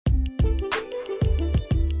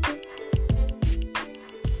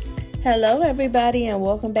Hello, everybody, and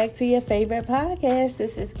welcome back to your favorite podcast.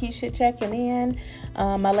 This is Keisha checking in.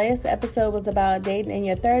 My last episode was about dating in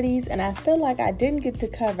your 30s, and I feel like I didn't get to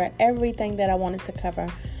cover everything that I wanted to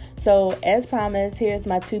cover. So, as promised, here's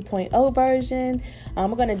my 2.0 version.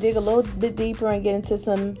 I'm going to dig a little bit deeper and get into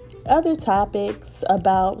some other topics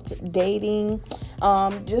about dating.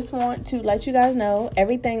 Just want to let you guys know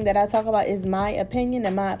everything that I talk about is my opinion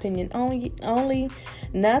and my opinion only.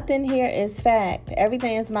 Nothing here is fact.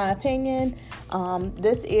 Everything is my opinion.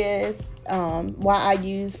 This is why I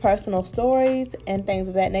use personal stories and things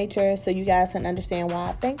of that nature so you guys can understand why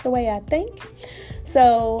I think the way I think.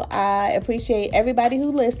 So I appreciate everybody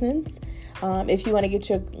who listens. If you want to get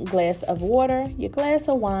your glass of water, your glass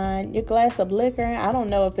of wine, your glass of liquor, I don't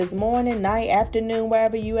know if it's morning, night, afternoon,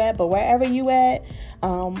 wherever you at, but wherever you at,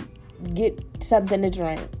 get something to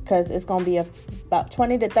drink because it's going to be about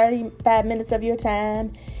 20 to 35 minutes of your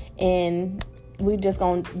time, and we're just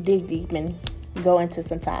going to dig deep and go into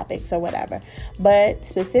some topics or whatever. But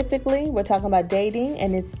specifically, we're talking about dating,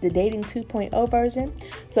 and it's the Dating 2.0 version.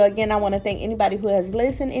 So again, I want to thank anybody who has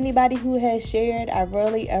listened, anybody who has shared. I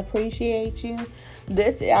really appreciate you.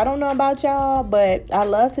 I don't know about y'all, but I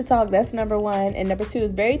love to talk. That's number one. And number two,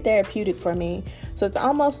 is very therapeutic for me. So it's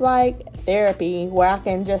almost like therapy where I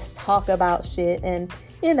can just talk about shit and,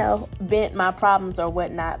 vent my problems or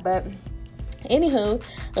whatnot. But anywho,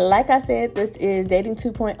 like I said, this is Dating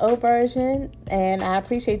 2.0 version, and I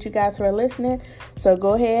appreciate you guys for listening. So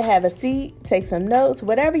go ahead, have a seat, take some notes,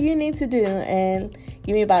 whatever you need to do, and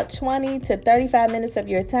give me about 20 to 35 minutes of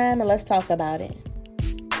your time, and let's talk about it.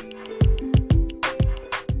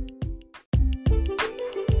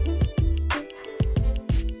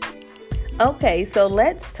 Okay, so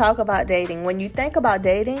let's talk about dating. When you think about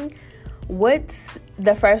dating, what's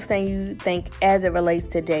the first thing you think as it relates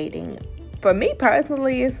to dating? For me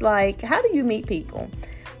personally, it's like, how do you meet people?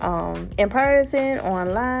 In person,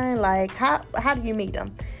 online, like how do you meet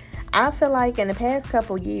them? I feel like in the past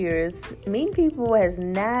couple years, meeting people has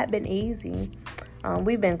not been easy.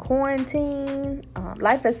 We've been quarantined.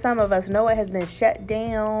 Life as some of us know it has been shut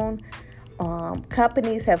down.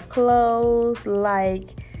 Companies have closed.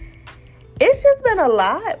 It's just been a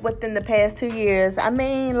lot within the past 2 years. I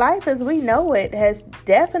mean, life as we know it has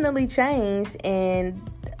definitely changed, and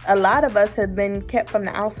a lot of us have been kept from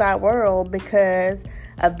the outside world because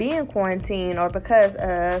of being quarantined or because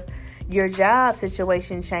of your job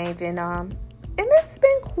situation changing. And it's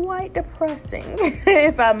been quite depressing,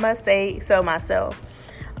 if I must say so myself.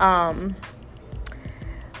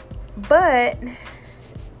 But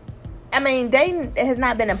I mean, dating has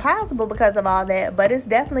not been impossible because of all that, but it's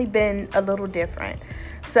definitely been a little different.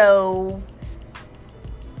 So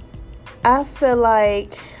I feel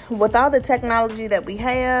like with all the technology that we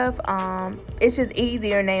have, it's just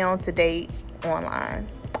easier now to date online.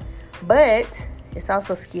 But it's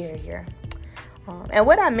also scarier. And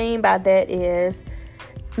what I mean by that is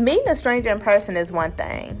meeting a stranger in person is one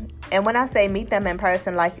thing. And when I say meet them in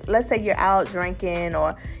person, like let's say you're out drinking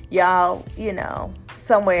or y'all,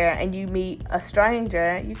 somewhere and you meet a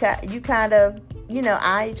stranger, you kind of,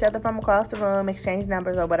 eye each other from across the room, exchange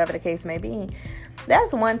numbers or whatever the case may be.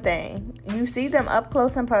 That's one thing. You see them up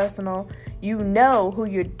close and personal. You know who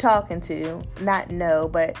you're talking to. Not know,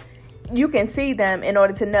 but you can see them in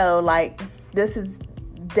order to know, like,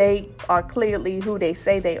 they are clearly who they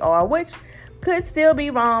say they are, which could still be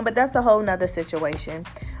wrong, but that's a whole nother situation.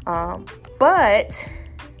 But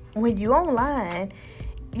when you online,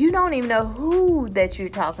 you don't even know who that you're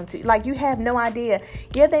talking to. Like, you have no idea.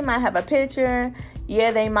 Yeah, they might have a picture.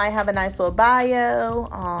 Yeah, they might have a nice little bio.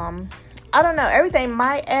 I don't know. Everything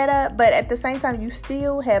might add up, but at the same time, you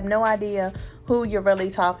still have no idea who you're really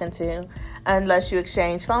talking to unless you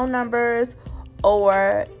exchange phone numbers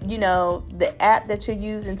or, the app that you're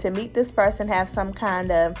using to meet this person have some kind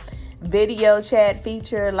of video chat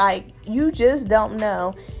feature. Like, you just don't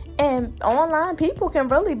know. And online, people can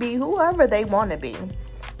really be whoever they want to be.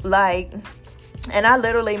 Like, and I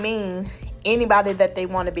literally mean anybody that they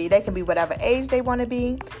want to be. They can be whatever age they want to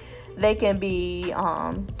be. They can be,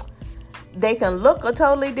 they can look a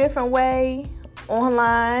totally different way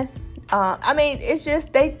online. I mean, it's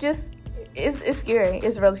scary.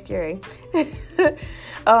 It's really scary.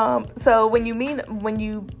 So when you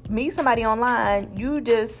meet somebody online, you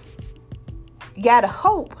just gotta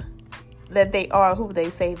hope that they are who they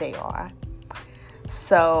say they are.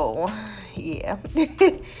 So, yeah.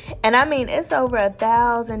 And I mean, it's over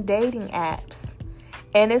 1,000 dating apps.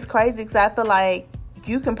 And it's crazy because I feel like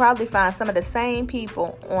you can probably find some of the same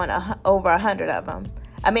people on over 100 of them.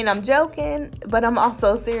 I mean, I'm joking, but I'm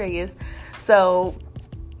also serious. So,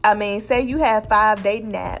 I mean, say you have 5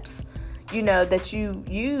 dating apps. that you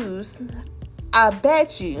use, I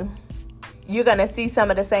bet you're going to see some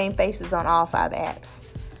of the same faces on all 5 apps.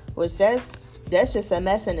 Which that's just a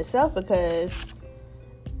mess in itself, because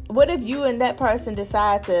what if you and that person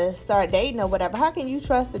decide to start dating or whatever? How can you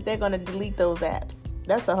trust that they're going to delete those apps?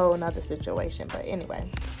 That's a whole nother situation. But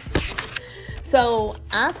anyway. So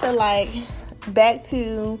I feel like, back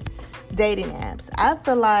to dating apps. I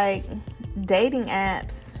feel like dating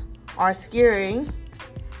apps are scary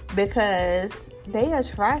because they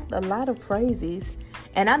attract a lot of crazies.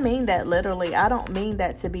 And I mean that literally. I don't mean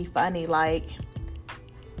that to be funny. Like,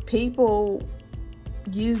 people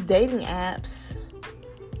use dating apps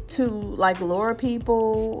to lure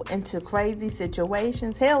people into crazy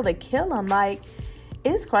situations. Hell, to kill them. Like,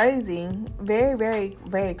 it's crazy. Very, very,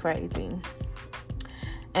 very crazy.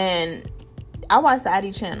 And I watched the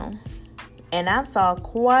ID channel, and I saw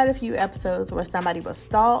quite a few episodes where somebody was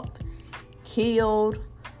stalked, killed,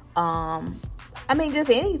 just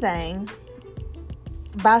anything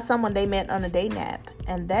by someone they met on a dating app.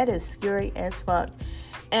 And that is scary as fuck.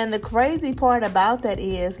 And the crazy part about that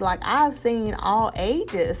is, I've seen all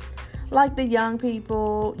ages, the young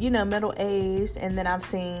people, middle-aged, and then I've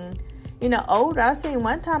seen, older. I've seen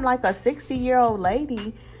one time, a 60-year-old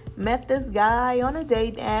lady met this guy on a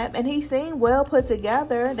dating app, and he seemed well put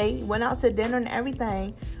together. They went out to dinner and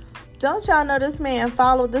everything. Don't y'all know this man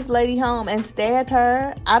followed this lady home and stabbed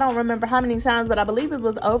her? I don't remember how many times, but I believe it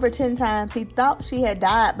was over 10 times. He thought she had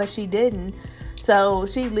died, but she didn't. So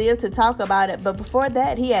she lived to talk about it. But before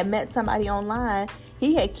that, he had met somebody online.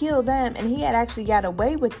 He had killed them, and he had actually got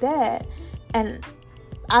away with that. And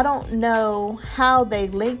I don't know how they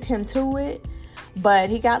linked him to it, but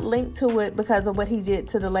he got linked to it because of what he did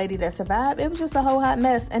to the lady that survived. It was just a whole hot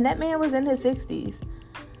mess. And that man was in his 60s.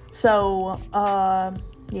 So,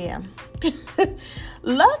 yeah.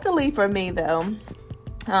 Luckily for me, though,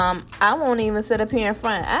 I won't even sit up here in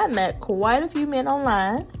front. I met quite a few men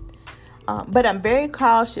online. But I'm very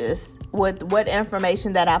cautious with what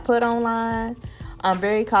information that I put online. I'm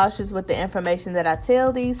very cautious with the information that I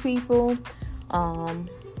tell these people. And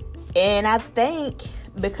I think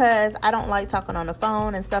because I don't like talking on the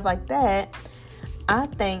phone and stuff like that, I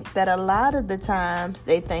think that a lot of the times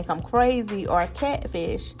they think I'm crazy or a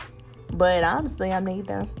catfish. But honestly, I'm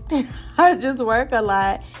neither. I just work a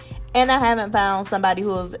lot, and I haven't found somebody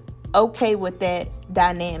who's okay with that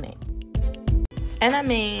dynamic.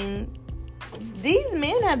 And these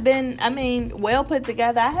men have been, well put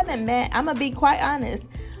together. I haven't met, I'm going to be quite honest.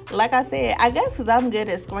 Like I said, I guess because I'm good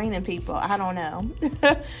at screening people. I don't know.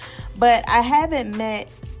 But I haven't met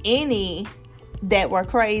any that were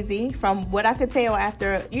crazy from what I could tell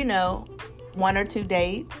after, 1 or 2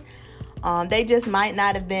 dates. They just might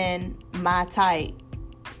not have been my type,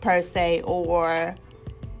 per se. Or,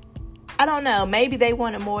 I don't know. Maybe they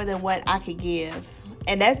wanted more than what I could give.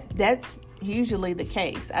 And that's usually the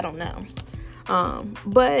case. I don't know.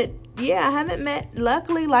 But yeah, I haven't met,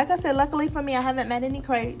 luckily, like I said, luckily for me, I haven't met any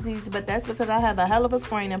crazies, but that's because I have a hell of a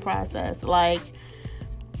screening process.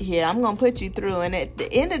 Yeah, I'm going to put you through. And at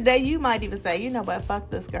the end of the day, you might even say, you know what, fuck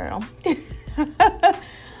this girl.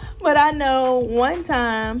 But I know one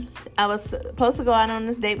time I was supposed to go out on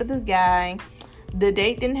this date with this guy. The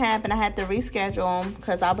date didn't happen. I had to reschedule him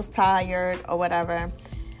because I was tired or whatever.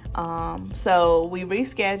 So we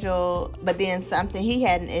rescheduled, but then he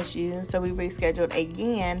had an issue, so we rescheduled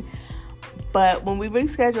again. But when we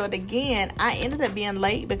rescheduled again, I ended up being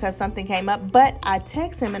late because something came up. But I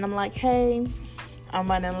text him and I'm like, hey, I'm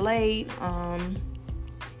running late.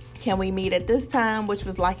 Can we meet at this time? Which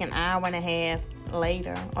was an hour and a half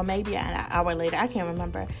later, or maybe an hour later. I can't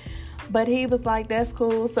remember. But he was like, that's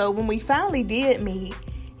cool. So when we finally did meet,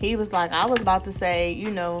 he was like, I was about to say,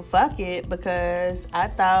 fuck it, because I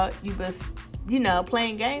thought you was,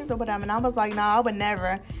 playing games or whatever. And I was like, no, I would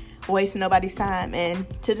never waste nobody's time. And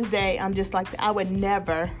to this day, I'm just like, I would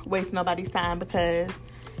never waste nobody's time because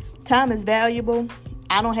time is valuable.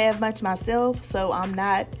 I don't have much myself, so I'm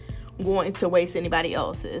not going to waste anybody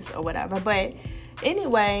else's or whatever. But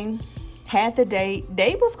anyway, had the date.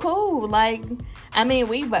 Date was cool. We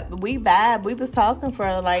vibed. We was talking for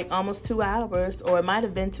almost 2 hours, or it might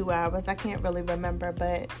have been 2 hours. I can't really remember,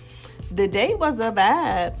 but the date was a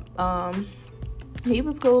vibe. He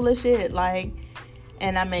was cool as shit. Yeah,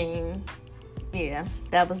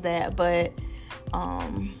 that was that. But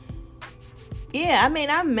yeah,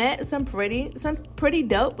 I met some pretty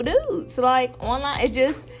dope dudes. Online, it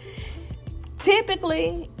just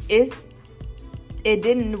typically it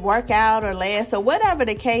didn't work out or last or whatever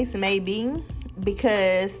the case may be,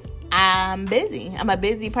 because I'm busy. I'm a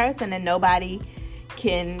busy person, and nobody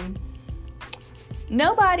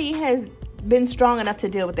has been strong enough to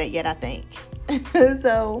deal with that yet, I think.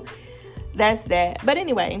 So that's that. But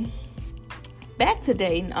anyway, back to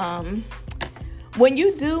dating. When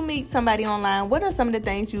you do meet somebody online, what are some of the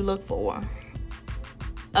things you look for?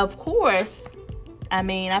 Of course, I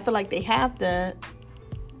mean, I feel like they have to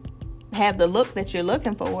have the look that you're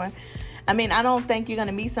looking for. I mean, I don't think you're going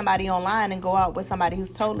to meet somebody online and go out with somebody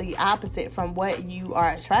who's totally opposite from what you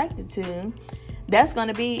are attracted to. That's going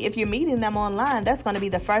to be, if you're meeting them online, that's going to be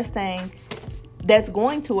the first thing that's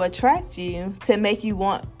going to attract you to make you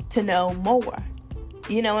want to know more.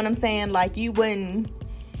 You know what I'm saying? Like, you wouldn't,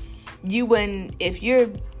 if you're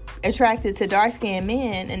attracted to dark-skinned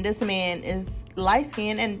men and this man is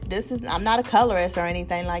light-skinned, and I'm not a colorist or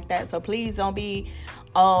anything like that, so please don't be,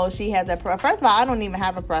 oh, she has a preference. First of all, I don't even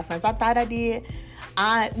have a preference. I thought I did.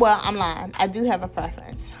 I'm lying. I do have a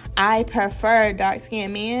preference. I prefer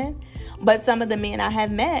dark-skinned men, but some of the men I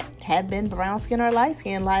have met have been brown-skinned or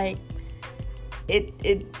light-skinned. Like,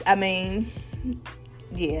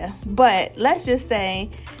 yeah. But let's just say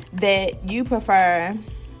that you prefer...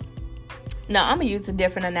 No, I'm going to use a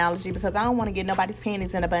different analogy because I don't want to get nobody's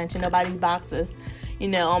panties in a bunch and nobody's boxes,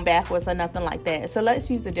 on backwards or nothing like that. So let's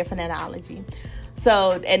use a different analogy.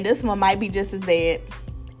 So, and this one might be just as bad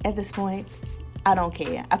at this point. I don't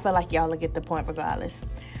care. I feel like y'all will get the point regardless.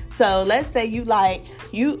 So let's say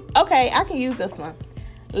okay, I can use this one.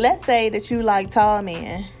 Let's say that you like tall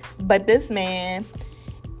men, but this man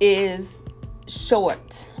is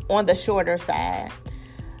short, on the shorter side.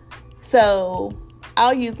 So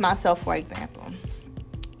I'll use myself for example.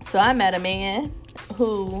 So I met a man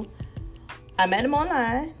I met him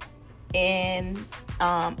online, and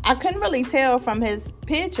I couldn't really tell from his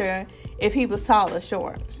picture if he was tall or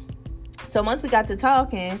short. So once we got to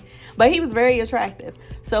talking, but he was very attractive.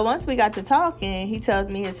 So once we got to talking, he tells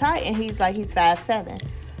me his height, and he's 5'7".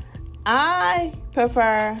 I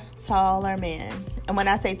prefer taller men. And when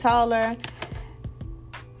I say taller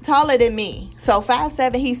than me. So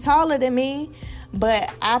 5'7", he's taller than me,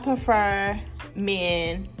 but I prefer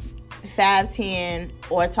men 5'10"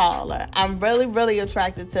 or taller. I'm really, really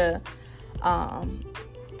attracted to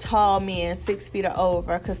tall men 6 feet or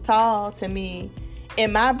over, because tall to me,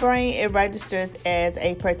 in my brain, it registers as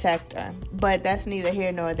a protector, but that's neither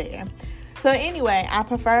here nor there. So anyway, I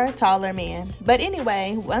prefer taller men. But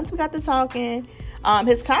anyway, once we got to talking,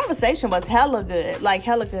 his conversation was hella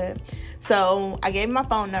good. So I gave him my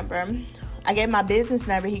phone number. I gave him my business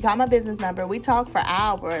number. He called my business number. We talked for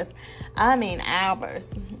hours. Hours.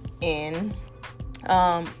 And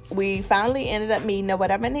we finally ended up meeting or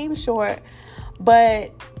whatever, and he was short.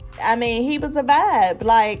 But, I mean, he was a vibe.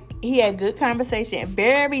 Like, he had good conversation.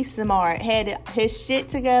 Very smart. Had his shit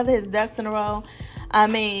together, his ducks in a row. I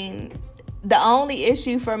mean, the only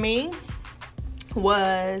issue for me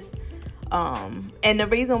was, and the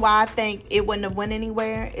reason why I think it wouldn't have went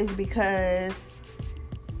anywhere is because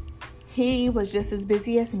he was just as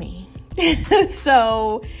busy as me.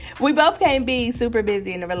 So we both can't be super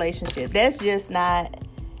busy in a relationship. That's just not,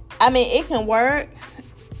 I mean, it can work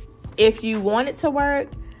if you want it to work,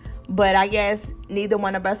 but I guess neither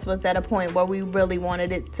one of us was at a point where we really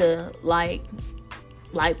wanted it to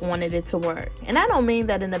wanted it to work. And I don't mean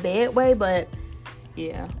that in a bad way, but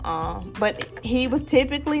yeah. But he was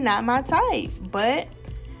typically not my type. But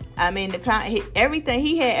I mean,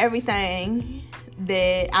 he had everything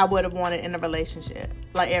that I would have wanted in a relationship,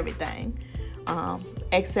 like everything,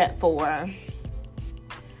 except for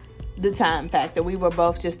the time factor. We were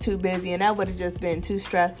both just too busy, and that would have just been too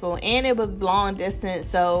stressful. And it was long distance,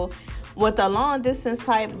 so with a long distance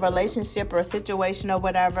type relationship or situation or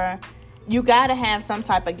whatever, you gotta have some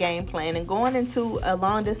type of game plan. And going into a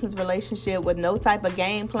long distance relationship with no type of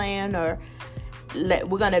game plan, or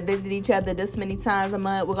we're gonna visit each other this many times a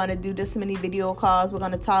month, we're gonna do this many video calls, we're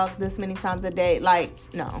gonna talk this many times a day, like,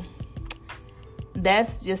 no,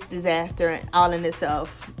 that's just disaster all in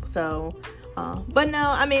itself. So but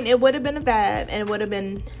no, I mean, it would have been a vibe, and it would have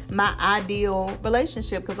been my ideal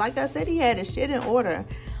relationship, because like I said, he had his shit in order.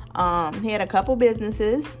 He had a couple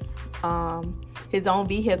businesses, his own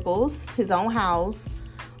vehicles, his own house.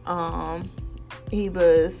 He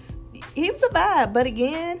was a vibe, but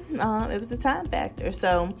again, it was the time factor.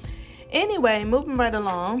 So anyway, moving right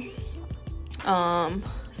along.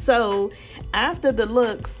 So after the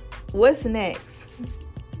looks, what's next?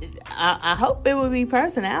 I hope it would be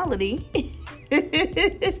personality.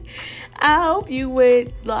 I hope you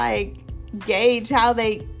would gauge how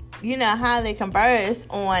they converse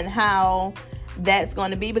on how that's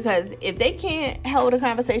going to be, because if they can't hold a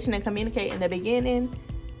conversation and communicate in the beginning,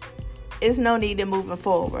 it's no need in moving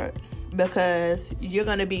forward, because you're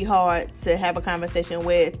going to be hard to have a conversation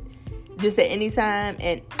with just at any time.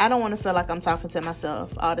 And I don't want to feel like I'm talking to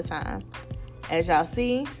myself all the time. As y'all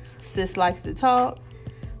see, sis likes to talk.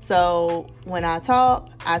 So when I talk,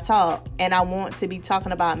 and I want to be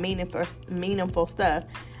talking about meaningful stuff.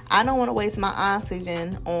 I don't want to waste my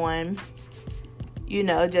oxygen on,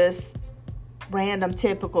 just random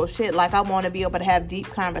typical shit. Like, I want to be able to have deep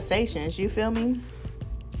conversations. You feel me?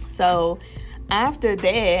 So after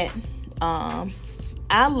that,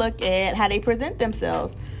 I look at how they present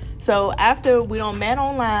themselves. So after we don't met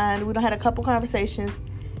online, we don't had a couple conversations,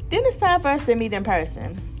 then it's time for us to meet in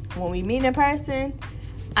person. When we meet in person,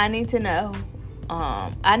 I need to know,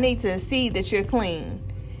 I need to see that you're clean.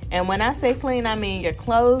 And when I say clean, I mean your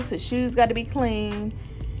clothes, the shoes got to be clean,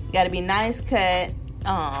 got to be nice cut,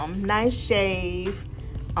 nice shave,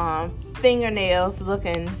 fingernails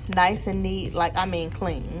looking nice and neat,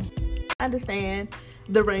 clean. I understand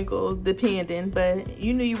the wrinkles, depending, but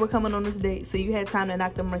you knew you were coming on this date, so you had time to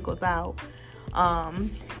knock them wrinkles out.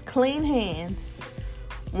 Clean hands.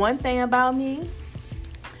 One thing about me,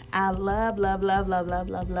 I love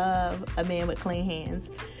a man with clean hands.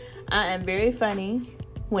 I am very funny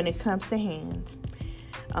when it comes to hands.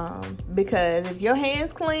 Because if your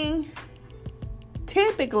hand's clean,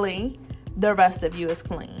 typically the rest of you is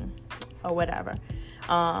clean or whatever.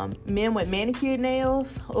 Men with manicured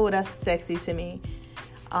nails, oh, that's sexy to me.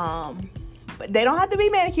 But they don't have to be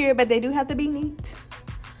manicured, but they do have to be neat.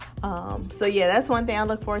 So yeah, that's one thing I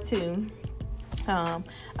look for too.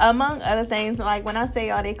 Among other things, like when I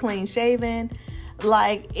say they clean shaven,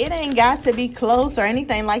 like it ain't got to be close or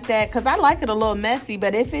anything like that, because I like it a little messy.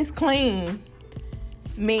 But if it's clean,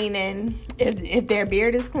 meaning if their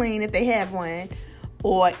beard is clean, if they have one,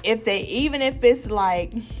 or if it's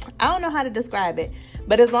like, I don't know how to describe it,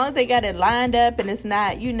 but as long as they got it lined up and it's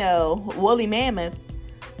not, woolly mammoth,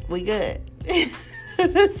 we good.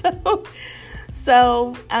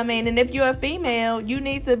 So, I mean, and if you're a female, you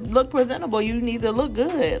need to look presentable. You need to look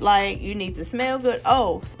good. Like, you need to smell good.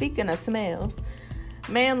 Oh, speaking of smells,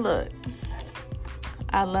 man, look,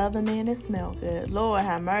 I love a man that smells good. Lord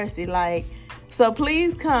have mercy. Like, so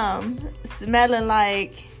please come smelling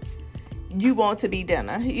like you want to be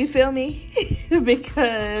dinner. You feel me?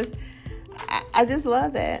 Because I just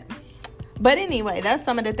love that. But anyway, that's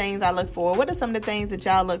some of the things I look for. What are some of the things that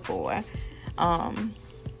y'all look for?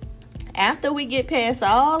 After we get past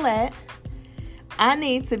all that, I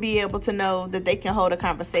need to be able to know that they can hold a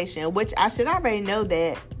conversation, which I should already know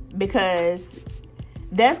that, because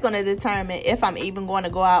that's going to determine if I'm even going to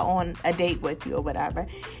go out on a date with you or whatever.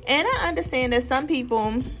 And I understand that some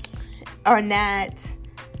people are not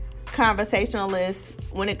conversationalists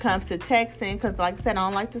when it comes to texting, because like I said, I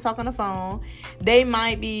don't like to talk on the phone. They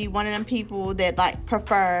might be one of them people that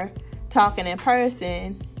prefer talking in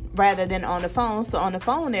person rather than on the phone. So on the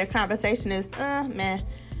phone, their conversation is meh.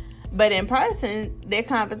 But in person,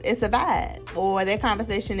 it's a vibe, or their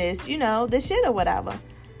conversation is, the shit or whatever.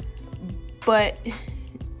 But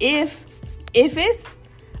if it's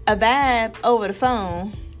a vibe over the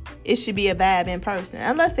phone, it should be a vibe in person,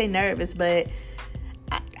 unless they're nervous. But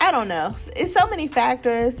I don't know. It's so many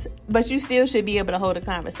factors, but you still should be able to hold a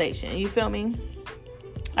conversation. You feel me?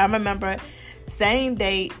 I remember same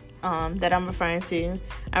date that I'm referring to.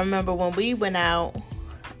 I remember when we went out,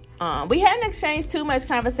 we hadn't exchanged too much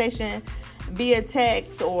conversation via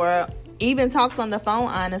text or even talked on the phone,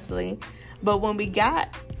 honestly. But when we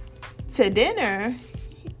got to dinner,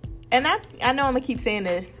 and I know I'm gonna keep saying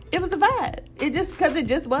this, it was a vibe. It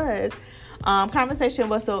just was. Conversation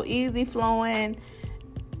was so easy flowing.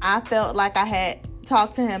 I felt like I had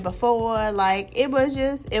talked to him before. Like, it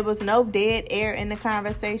was no dead air in the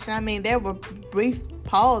conversation. I mean, there were brief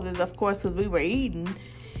pauses, of course, because we were eating.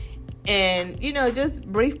 And,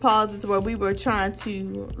 just brief pauses where we were trying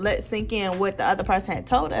to let sink in what the other person had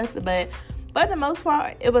told us. But for the most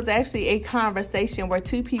part, it was actually a conversation where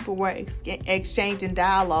two people were exchanging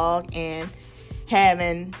dialogue and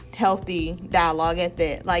having healthy dialogue at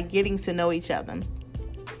that, like getting to know each other.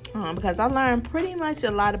 Because I learned pretty much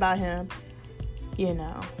a lot about him,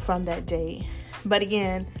 from that date. But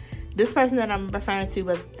again, this person that I'm referring to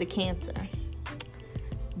was the Cancer,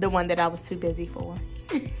 the one that I was too busy for.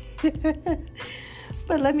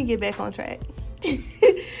 But let me get back on track.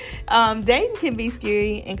 Dating can be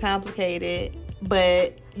scary and complicated,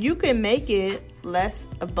 but you can make it less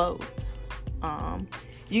of both.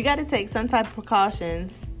 You got to take some type of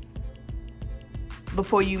precautions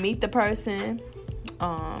before you meet the person.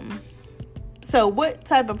 So what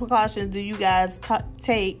type of precautions do you guys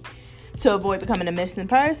take to avoid becoming a missing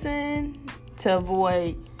person, to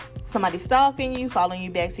avoid somebody stalking you, following you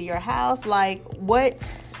back to your house? Like, what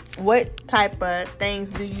type of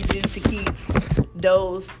things do you do to keep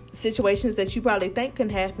those situations that you probably think can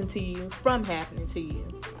happen to you from happening to you.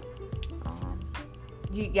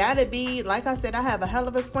 You gotta be, like I said, I have a hell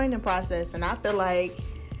of a screening process, and I feel like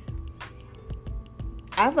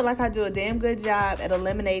I do a damn good job at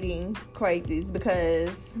eliminating crazies,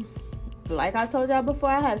 because like I told y'all before,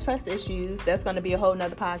 I have trust issues. That's going to be a whole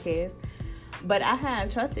nother podcast. But I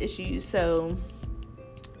have trust issues. So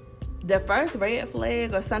the first red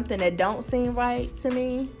flag or something that don't seem right to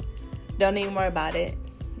me, don't even worry about it.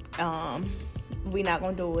 We not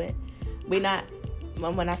going to do it. When I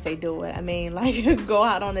say do it, I mean like go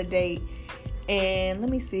out on a date. And let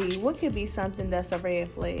me see, what could be something that's a red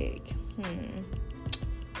flag?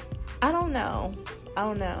 I don't know.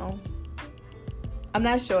 I'm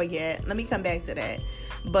not sure yet. Let me come back to that.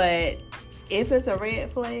 But if it's a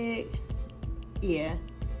red flag, yeah,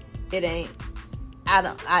 it ain't.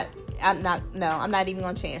 I'm not even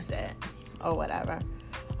gonna chance that or whatever.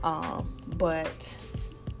 But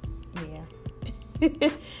yeah.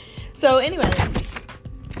 So anyway,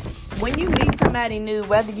 when you meet somebody new,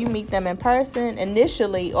 whether you meet them in person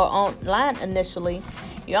initially or online initially,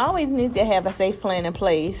 you always need to have a safe plan in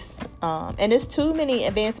place. And there's too many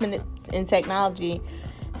advancements in technology,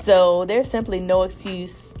 so there's simply no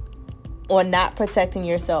excuse on not protecting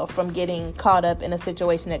yourself from getting caught up in a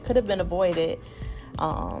situation that could have been avoided.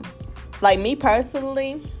 Like me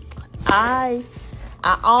personally, I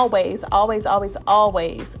always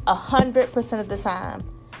 100% of the time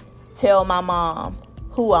tell my mom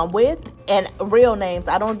who I'm with, and real names.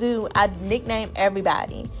 I nickname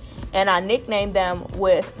everybody, and I nickname them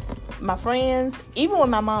with my friends, even with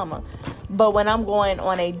my mama. But when I'm going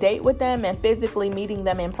on a date with them and physically meeting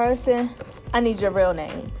them in person, I need your real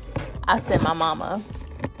name. I send my mama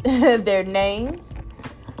their name,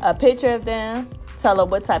 a picture of them, tell her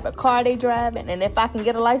what type of car they driving, and if I can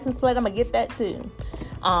get a license plate, I'm gonna get that too.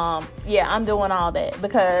 Yeah, I'm doing all that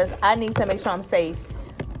because I need to make sure I'm safe.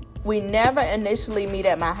 We never initially meet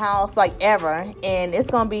at my house, like ever, and it's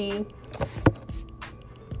gonna be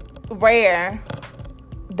rare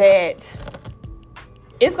that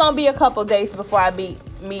it's gonna be a couple days before I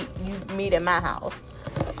meet at my house.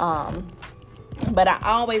 But I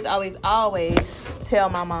always tell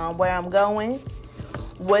my mom where I'm going,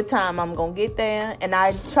 what time I'm gonna get there, and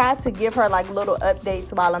I try to give her like little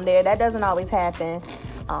updates while I'm there. That doesn't always happen,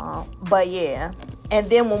 but yeah. And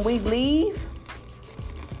then when we leave,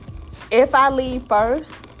 if I leave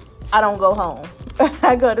first, I don't go home.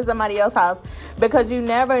 I go to somebody else's house, because you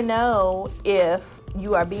never know if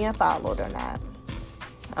you are being followed or not.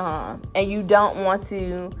 And you don't want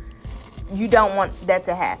that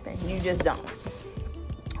to happen. You just don't.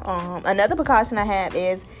 Another precaution I have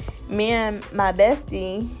is me and my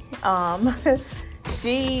bestie,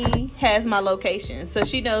 she has my location, so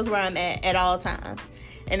she knows where I'm at all times.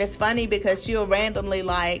 And it's funny because she'll randomly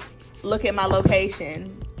like look at my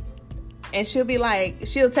location, and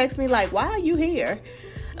she'll text me like, why are you here?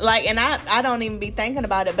 Like, and I don't even be thinking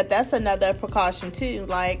about it, but that's another precaution too.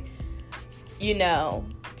 Like, you know,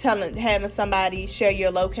 having somebody share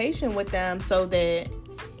your location with them so that,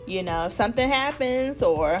 you know, if something happens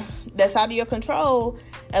or that's out of your control,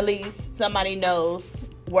 at least somebody knows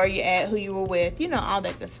where you're at, who you were with, you know, all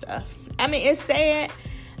that good stuff. I mean, it's sad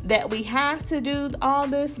that we have to do all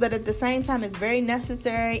this, but at the same time, it's very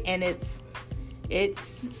necessary, and it's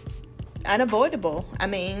unavoidable. I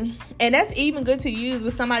mean, and that's even good to use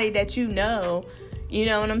with somebody that you know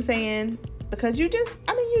what I'm saying? Because you just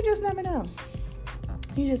never know.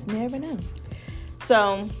 You just never know.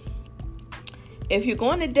 So, if you're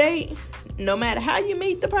going to date, no matter how you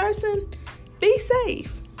meet the person, be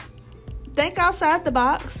safe. Think outside the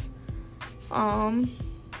box.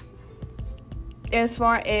 As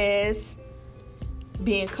far as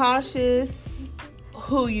being cautious,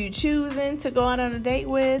 who you choosing to go out on a date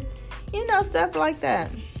with, you know, stuff like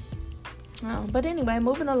that. But anyway,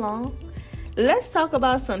 moving along. Let's talk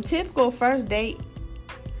about some typical first date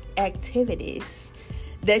activities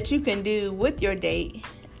that you can do with your date.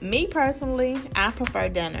 Me personally, I prefer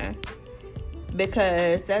dinner,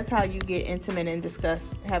 because that's how you get intimate and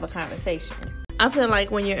have a conversation. I feel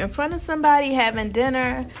like when you're in front of somebody having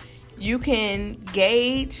dinner, you can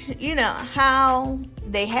gauge, you know, how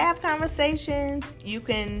they have conversations.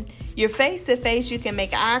 You're face to face, you can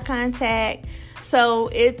make eye contact. So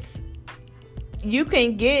you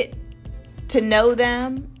can get to know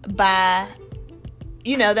them by,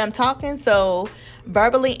 you know, them talking. So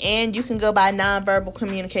verbally, and you can go by nonverbal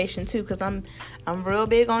communication too, because I'm real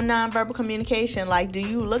big on nonverbal communication. Like, do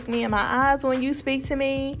you look me in my eyes when you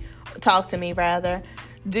talk to me rather?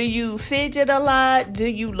 Do you fidget a lot? Do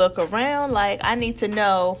you look around? Like, I need to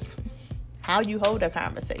know how you hold a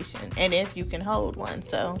conversation and if you can hold one.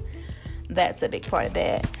 So that's a big part of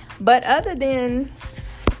that. But other than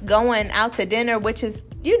going out to dinner, which is,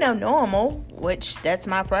 normal, which that's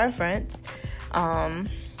my preference,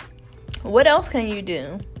 what else can you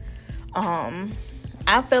do?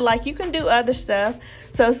 I feel like you can do other stuff.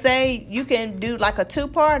 So say you can do like a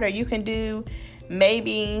 2-part, or you can do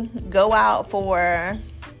maybe go out for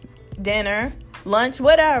dinner, lunch,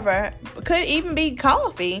 whatever. Could even be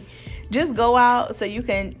coffee. Just go out so you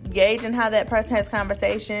can gauge on how that person has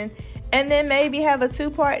conversation, and then maybe have a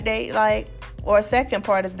 2-part date, or a second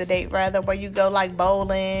part of the date rather, where you go like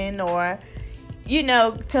bowling, or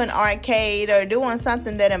to an arcade, or doing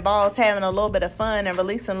something that involves having a little bit of fun and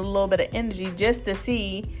releasing a little bit of energy, just to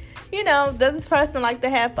see, does this person like to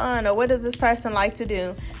have fun, or what does this person like to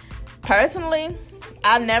do? Personally,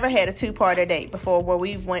 I've never had a 2-parter date before where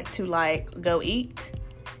we went to go eat,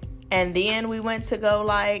 and then we went to go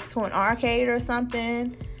to an arcade or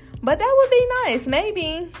something. But that would be nice.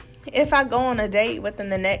 Maybe if I go on a date within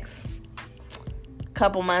the next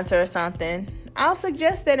couple months or something, I'll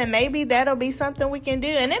suggest that, and maybe that'll be something we can do.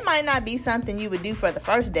 And it might not be something you would do for the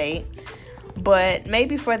first date, but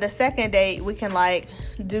maybe for the second date we can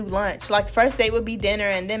do lunch. The first date would be dinner,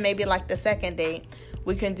 and then maybe the second date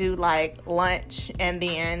we can do lunch, and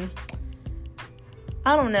then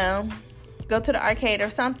I don't know, go to the arcade or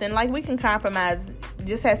something. We can compromise. It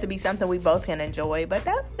just has to be something we both can enjoy. But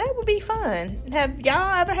that would be fun. Have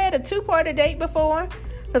y'all ever had a 2-parter date before?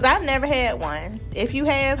 Because I've never had one. If you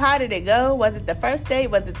have, how did it go? Was it the first date?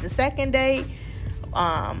 Was it the second date?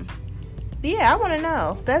 Yeah, I want to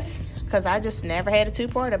know. That's because I just never had a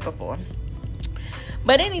 2-parter before.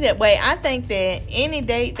 But anyway, I think that any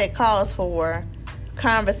date that calls for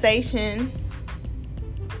conversation,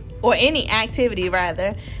 or any activity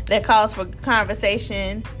rather that calls for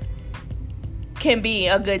conversation, can be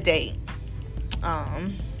a good date.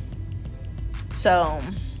 So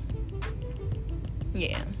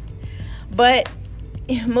yeah. But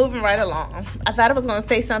moving right along, I thought I was going to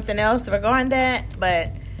say something else regarding that, but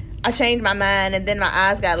I changed my mind, and then my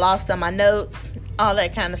eyes got lost on my notes, all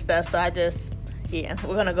that kind of stuff. So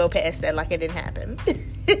we're going to go past that like it didn't happen.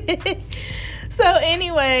 So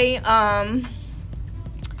anyway,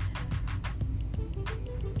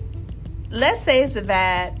 let's say it's a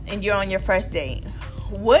vibe and you're on your first date.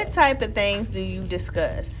 What type of things do you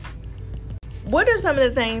discuss? What are some of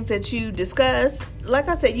the things that you discuss? Like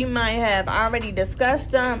I said, you might have already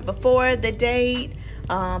discussed them before the date,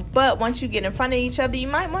 but once you get in front of each other, you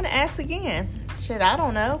might want to ask again. I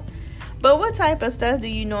don't know. But what type of stuff do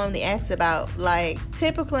you normally ask about?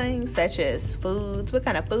 Typical things such as foods, what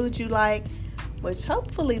kind of food you like, which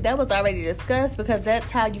hopefully that was already discussed, because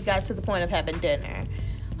that's how you got to the point of having dinner.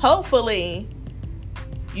 Hopefully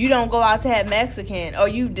you don't go out to have Mexican, or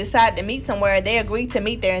you decide to meet somewhere, they agree to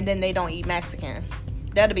meet there, and then they don't eat Mexican.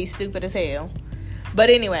 That'll be stupid as hell. But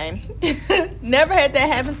anyway, never had that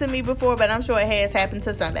happen to me before, but I'm sure it has happened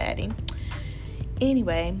to somebody.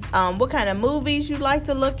 Anyway, what kind of movies you like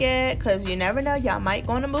to look at, because you never know, y'all might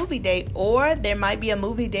go on a movie date, or there might be a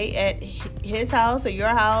movie date at his house or your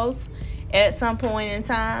house at some point in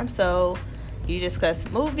time. So you discuss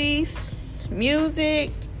movies,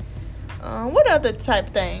 music. What other type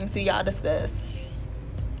of things do y'all discuss?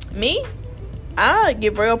 Me? I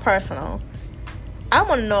get real personal. I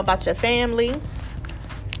want to know about your family,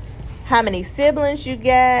 how many siblings you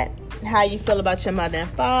got, how you feel about your mother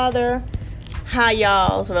and father, how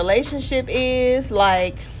y'all's relationship is.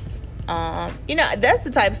 That's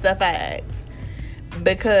the type of stuff I ask,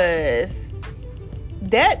 because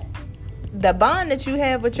the bond that you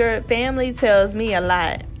have with your family tells me a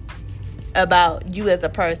lot about you as a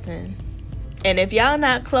person. And if y'all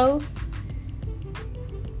not close,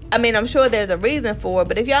 I'm sure there's a reason for it,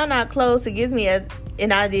 but if y'all not close, it gives me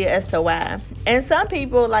an idea as to why. And some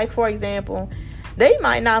people, for example, they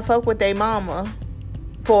might not fuck with their mama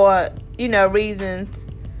for, reasons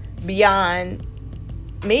beyond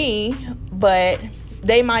me, but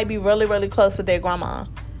they might be really, really close with their grandma.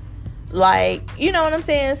 You know what I'm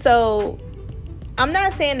saying? So I'm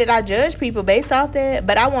not saying that I judge people based off that,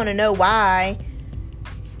 but I want to know why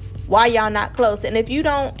y'all not close. And if you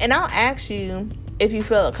don't, and I'll ask you if you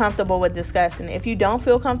feel comfortable with discussing it. If you don't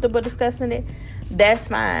feel comfortable discussing it, that's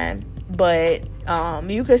fine. But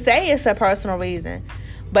you could say it's a personal reason.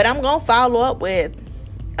 But I'm going to follow up with,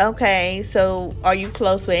 okay, so are you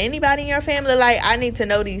close with anybody in your family? I need to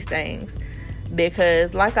know these things.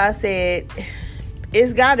 Because, like I said,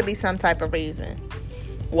 it's got to be some type of reason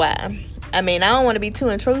why. I don't want to be too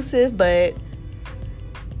intrusive, but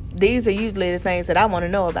these are usually the things that I want to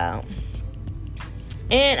know about.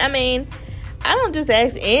 And, I don't just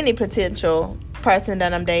ask any potential person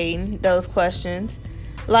that I'm dating those questions.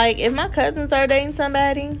 Like, if my cousins are dating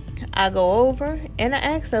somebody, I go over and I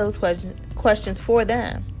ask those questions for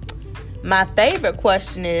them. My favorite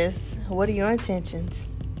question is, what are your intentions?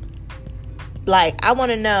 Like, I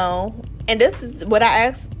want to know, and this is what I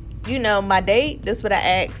ask, my date, this is what I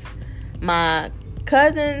ask my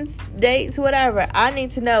cousins, dates, whatever. I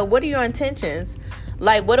need to know, what are your intentions?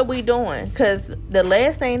 Like, what are we doing? Because the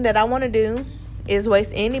last thing that I want to do is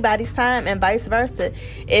waste anybody's time, and vice versa.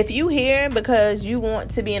 If you here because you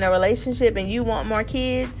want to be in a relationship and you want more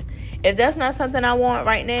kids, if that's not something I want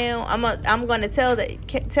right now, I'm going to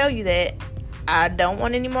tell you that I don't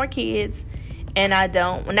want any more kids, and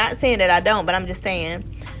not saying that I don't, but I'm just saying,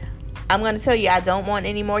 I'm going to tell you I don't want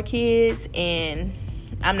any more kids, and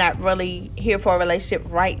I'm not really here for a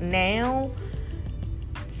relationship right now.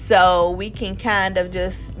 So we can kind of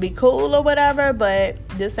just be cool or whatever, but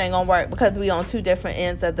this ain't gonna work because we on two different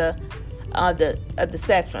ends of the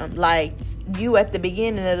spectrum. Like, you at the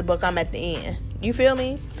beginning of the book, I'm at the end. You feel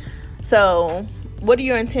me? So, what are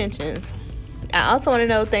your intentions? I also want to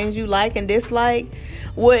know things you like and dislike,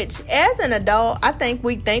 which as an adult, I think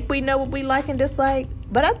we know what we like and dislike,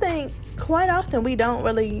 but I think quite often we don't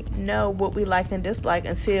really know what we like and dislike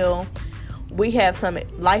until we have some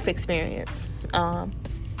life experience.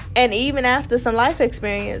 And even after some life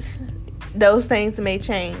experience, those things may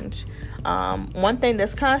change. One thing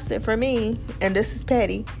that's constant for me, and this is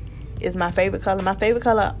petty, is my favorite color. My favorite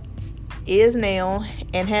color is now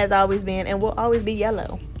and has always been and will always be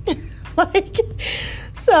yellow.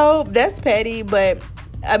 So that's petty, but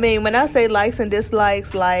I mean, when I say likes and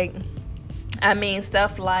dislikes, like, I mean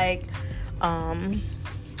stuff like,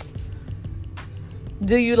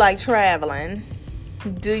 do you like traveling?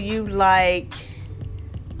 Do you like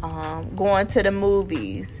going to the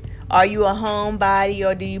movies? Are you a homebody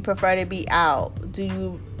or do you prefer to be out? Do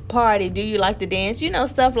you party? Do you like to dance?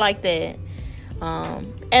 Stuff like that.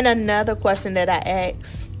 And another question that I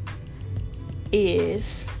ask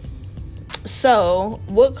is, so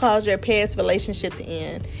what caused your past relationship to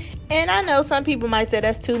end? And I know some people might say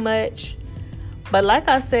that's too much, but like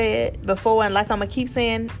I said before, and like I'm gonna keep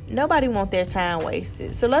saying, nobody wants their time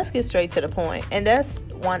wasted. So let's get straight to the point. And that's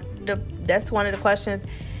one of the questions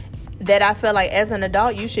that I feel like as an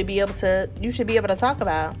adult you should be able to talk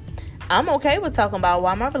about. I'm okay with talking about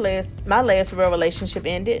why my last real relationship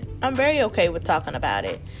ended. I'm very okay with talking about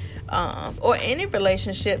it, or any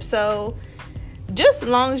relationship. So just as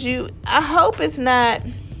long as I hope it's not.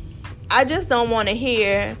 I just don't want to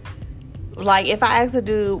hear, like, if I ask a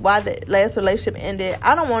dude why the last relationship ended,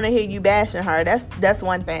 I don't want to hear you bashing her. That's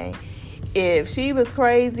one thing. If she was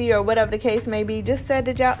crazy or whatever the case may be, just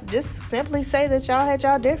simply say that y'all had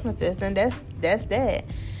y'all differences, and that's that.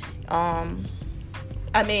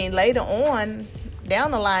 I mean, later on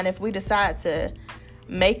down the line, if we decide to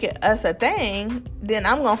make it us a thing, then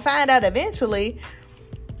I'm gonna find out eventually.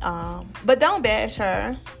 But don't bash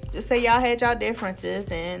her. Just say y'all had y'all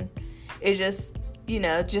differences, and it just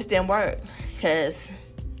didn't work, because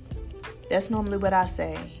that's normally what I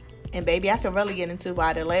say. And baby, I can really get into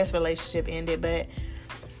why the last relationship ended, but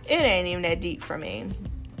it ain't even that deep for me.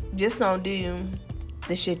 Just don't do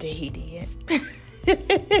the shit that he did.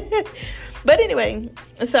 But anyway,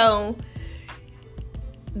 so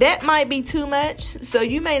that might be too much. So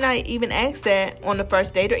you may not even ask that on the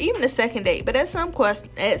first date or even the second date. But at some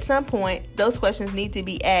point, those questions need to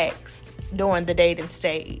be asked during the dating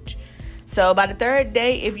stage. So by the third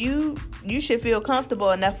date, if you should feel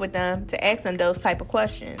comfortable enough with them to ask them those type of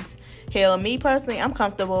questions. Hell, me personally, I'm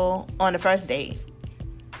comfortable on the first date.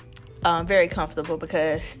 Very comfortable,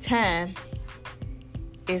 because time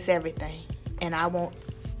is everything, and I want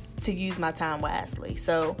to use my time wisely.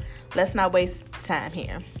 So let's not waste time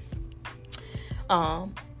here.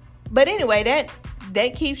 But anyway,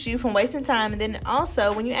 that keeps you from wasting time. And then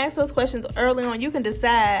also, when you ask those questions early on, you can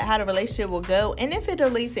decide how the relationship will go and if it'll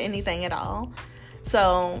lead to anything at all.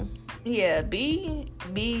 So yeah, be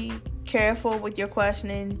careful with your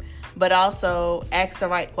questioning, but also ask the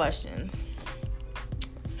right questions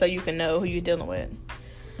so you can know who you're dealing with.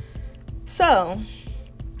 So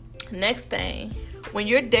next thing, when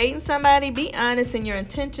you're dating somebody, be honest in your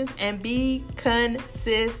intentions and be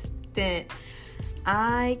consistent.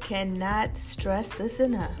 I cannot stress this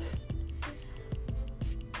enough.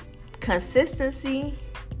 Consistency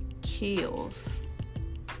kills,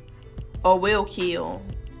 or will kill,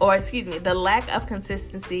 or the lack of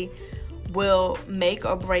consistency will make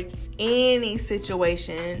or break any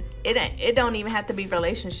situation. It don't even have to be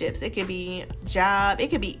relationships. It could be job.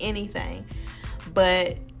 It could be anything.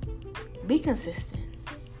 But be consistent.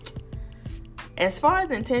 As far as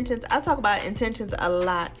intentions, I talk about intentions a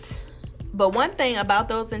lot. But one thing about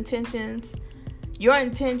those intentions, your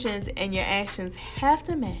intentions and your actions have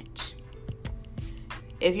to match.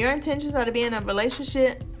 If your intentions are to be in a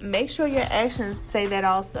relationship, make sure your actions say that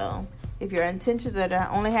also. If your intentions are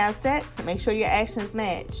to only have sex, make sure your actions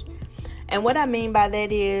match. And what I mean by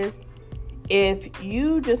that is, if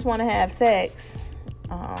you just want to have sex,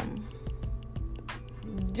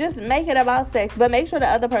 just make it about sex, but make sure the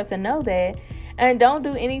other person know that, and don't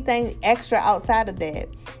do anything extra outside of that.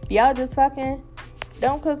 If y'all just fucking,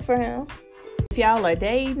 don't cook for him. If y'all are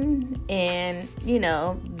dating and,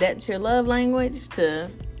 that's your love language to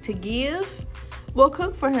give, well,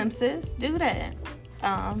 cook for him, sis. Do that.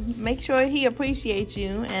 Make sure he appreciates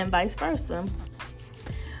you and vice versa.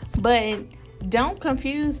 But don't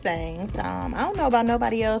confuse things. I don't know about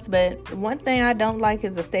nobody else, but one thing I don't like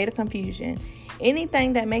is a state of confusion.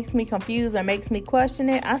 Anything that makes me confused or makes me question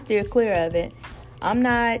it, I steer clear of it. I'm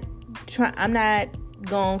not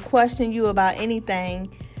going to question you about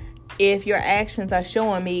anything if your actions are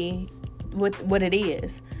showing me what it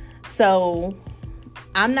is. So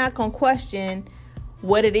I'm not going to question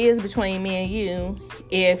what it is between me and you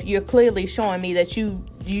if you're clearly showing me that you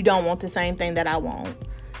don't want the same thing that I want.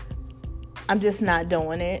 I'm just not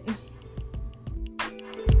doing it.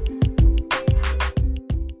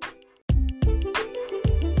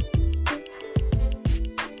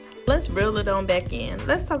 Let's reel it on back in.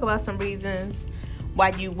 Let's talk about some reasons why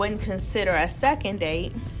you wouldn't consider a second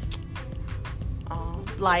date.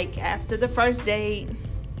 Like after the first date,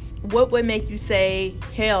 what would make you say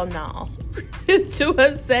hell no to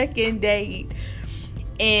a second date?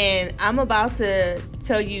 And I'm about to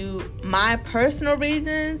tell you my personal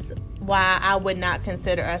reasons why I would not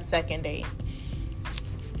consider a second date.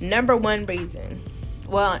 Number one reason.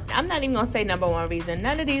 Well, I'm not even going to say number one reason.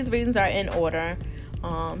 None of these reasons are in order.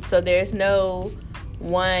 So there's no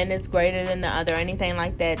one that's greater than the other or anything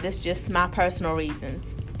like that. This is just my personal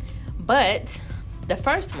reasons. But the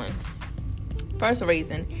first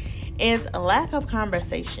reason is a lack of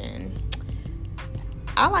conversation.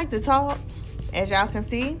 I like to talk, as y'all can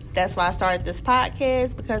see. That's why I started this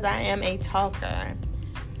podcast, because I am a talker.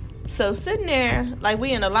 So sitting there like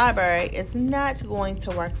we in the library, it's not going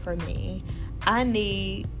to work for me. I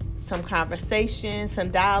need some conversation, some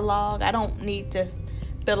dialogue. I don't need to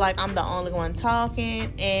feel like I'm the only one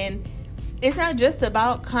talking. And it's not just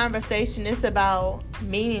about conversation. It's about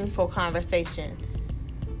meaningful conversation.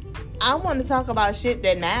 I want to talk about shit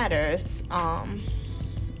that matters.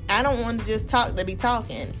 I don't want to just talk to be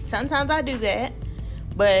talking. Sometimes I do that,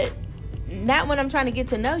 but not when I'm trying to get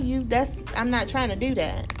to know you. I'm not trying to do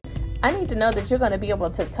that. I need to know that you're going to be able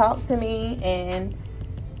to talk to me and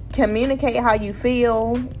communicate how you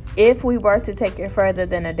feel if we were to take it further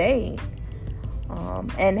than a date.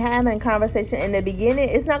 And having conversation in the beginning,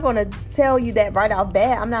 it's not going to tell you that right off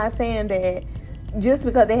bat. I'm not saying that just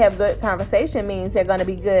because they have good conversation means they're going to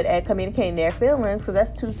be good at communicating their feelings, because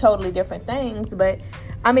that's two totally different things. But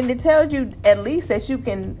I mean, it tells you at least that you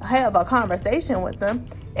can have a conversation with them,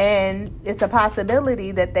 and it's a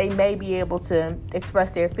possibility that they may be able to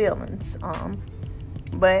express their feelings.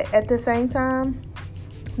 But at the same time,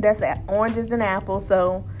 that's oranges and apples,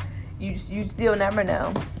 so you still never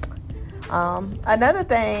know. Another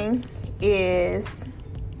thing is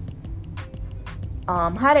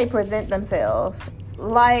how they present themselves.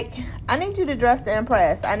 Like, I need you to dress to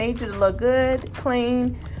impress. I need you to look good,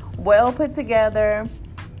 clean, well put together.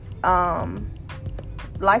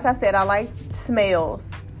 Like I said, I like smells.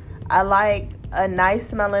 I like a nice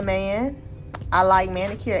smelling man. I like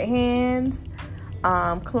manicured hands,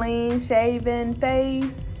 clean shaven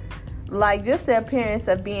face, like just the appearance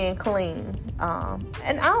of being clean.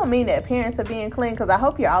 And I don't mean the appearance of being clean, because I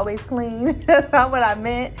hope you're always clean. That's not what I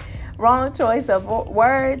meant. Wrong choice of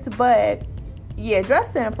words, but yeah, dress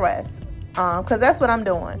to impress. Because that's what I'm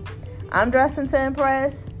doing. I'm dressing to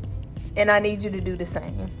impress, and I need you to do the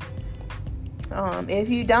same. If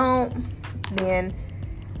you don't, then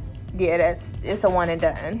yeah, it's a one and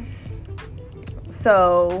done.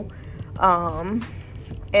 So, and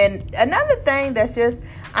another thing that's just,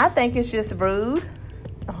 I think it's just rude,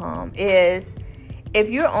 is if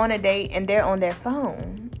you're on a date and they're on their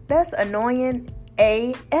phone. That's annoying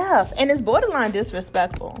AF, and it's borderline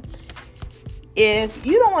disrespectful. If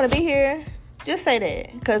you don't want to be here, just say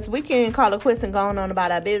that, because we can call it quits and go on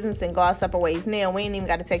about our business and go our separate ways now. We ain't even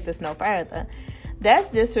got to take this no further.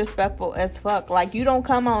 That's disrespectful as fuck. Like, you don't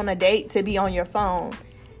come on a date to be on your phone.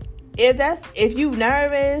 If you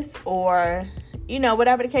nervous or,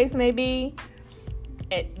 whatever the case may be,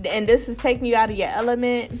 and this is taking you out of your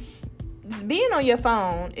element, being on your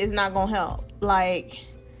phone is not going to help. Like,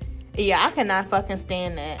 Yeah, I cannot fucking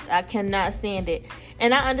stand that. I cannot stand it.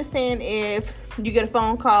 And I understand if you get a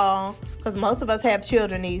phone call, because most of us have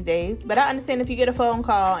children these days, but I understand if you get a phone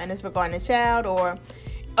call and it's regarding a child or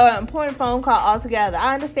an important phone call altogether.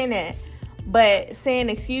 I understand that. But saying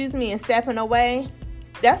excuse me and stepping away,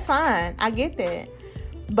 that's fine. I get that.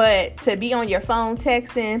 But to be on your phone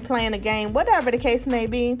texting, playing a game, whatever the case may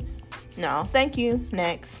be, no, thank you.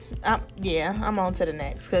 Next. I'm on to the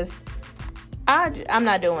next, because I'm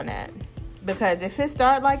not doing that. Because if it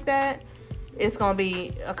start like that, it's gonna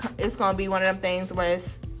be one of them things where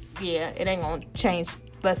it ain't gonna change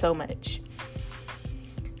but so much.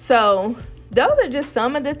 So those are just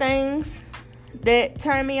some of the things that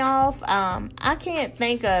turn me off. I can't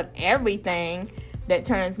think of everything that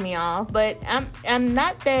turns me off, but I'm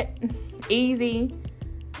not that easy.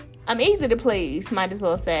 I'm easy to please, might as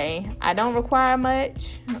well say. I don't require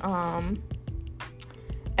much.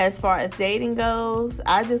 As far as dating goes,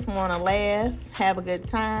 I just want to laugh, have a good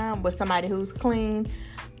time with somebody who's clean,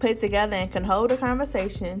 put together, and can hold a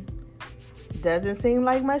conversation. Doesn't seem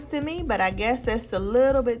like much to me, but I guess that's a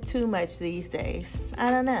little bit too much these days. I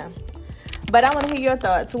don't know. But I want to hear your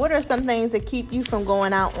thoughts. What are some things that keep you from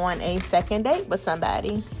going out on a second date with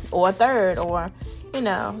somebody? Or a third? Or,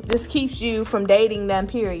 just keeps you from dating them,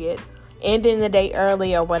 period. Ending the date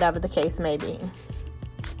early or whatever the case may be.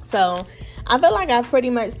 So I feel like I've pretty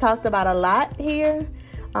much talked about a lot here.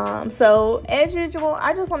 So as usual,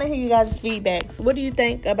 I just want to hear you guys' feedbacks. What do you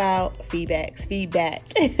think about feedback?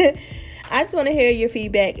 I just want to hear your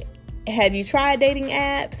feedback. Have you tried dating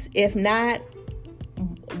apps? If not,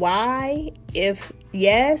 why? If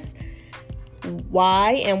yes,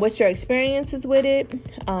 why? And what's your experiences with it?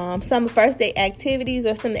 Some first date activities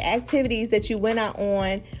or some of the activities that you went out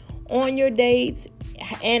on your dates.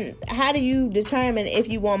 And how do you determine if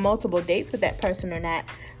you want multiple dates with that person or not?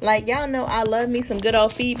 Like, y'all know I love me some good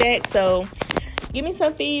old feedback. So give me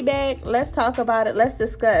some feedback. Let's talk about it. Let's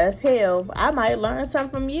discuss. Hell, I might learn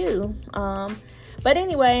something from you. But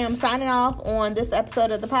anyway, I'm signing off on this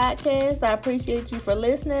episode of the podcast. I appreciate you for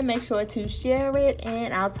listening. Make sure to share it.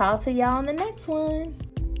 And I'll talk to y'all on the next one.